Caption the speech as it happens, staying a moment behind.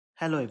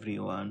Hello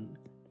everyone.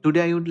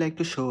 Today I would like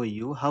to show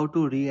you how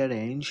to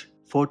rearrange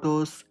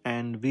photos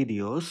and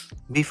videos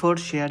before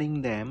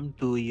sharing them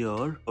to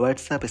your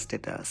WhatsApp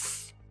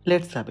status.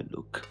 Let's have a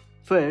look.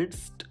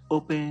 First,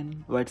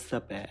 open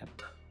WhatsApp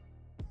app.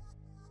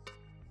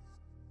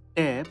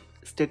 Tap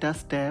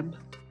Status tab.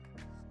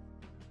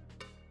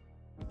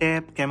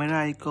 Tap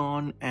Camera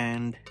icon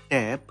and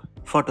tap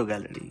Photo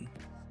Gallery.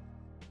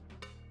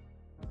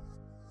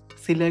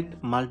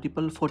 Select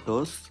multiple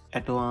photos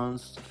at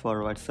once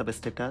for WhatsApp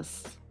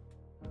status.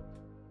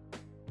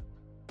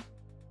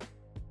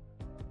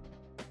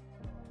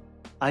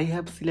 I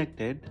have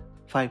selected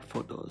 5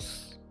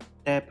 photos.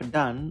 Tap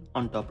Done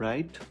on top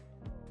right.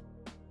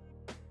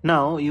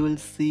 Now you will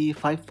see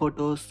 5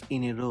 photos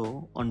in a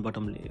row on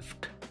bottom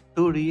left.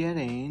 To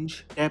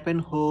rearrange, tap and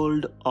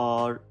hold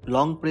or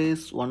long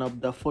press one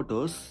of the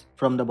photos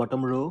from the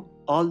bottom row.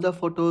 All the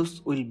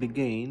photos will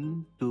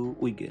begin to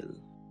wiggle.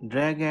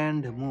 Drag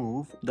and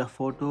move the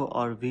photo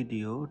or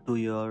video to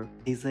your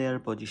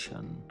desired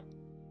position.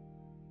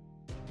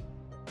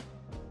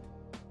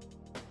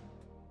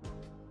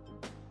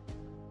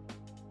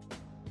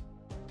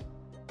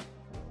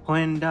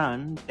 When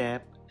done,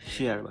 tap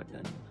Share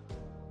button.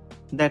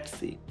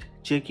 That's it.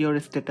 Check your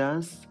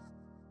status.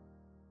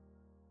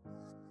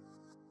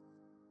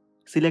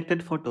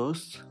 Selected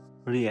photos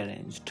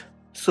rearranged.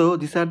 So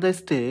these are the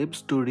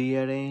steps to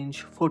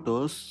rearrange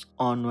photos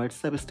on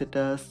WhatsApp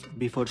status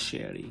before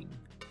sharing.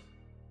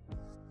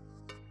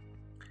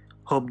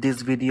 Hope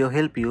this video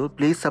helped you.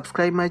 Please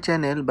subscribe my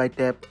channel by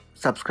tap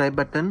subscribe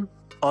button.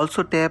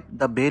 Also tap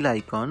the bell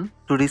icon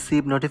to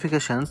receive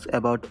notifications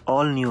about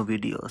all new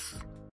videos.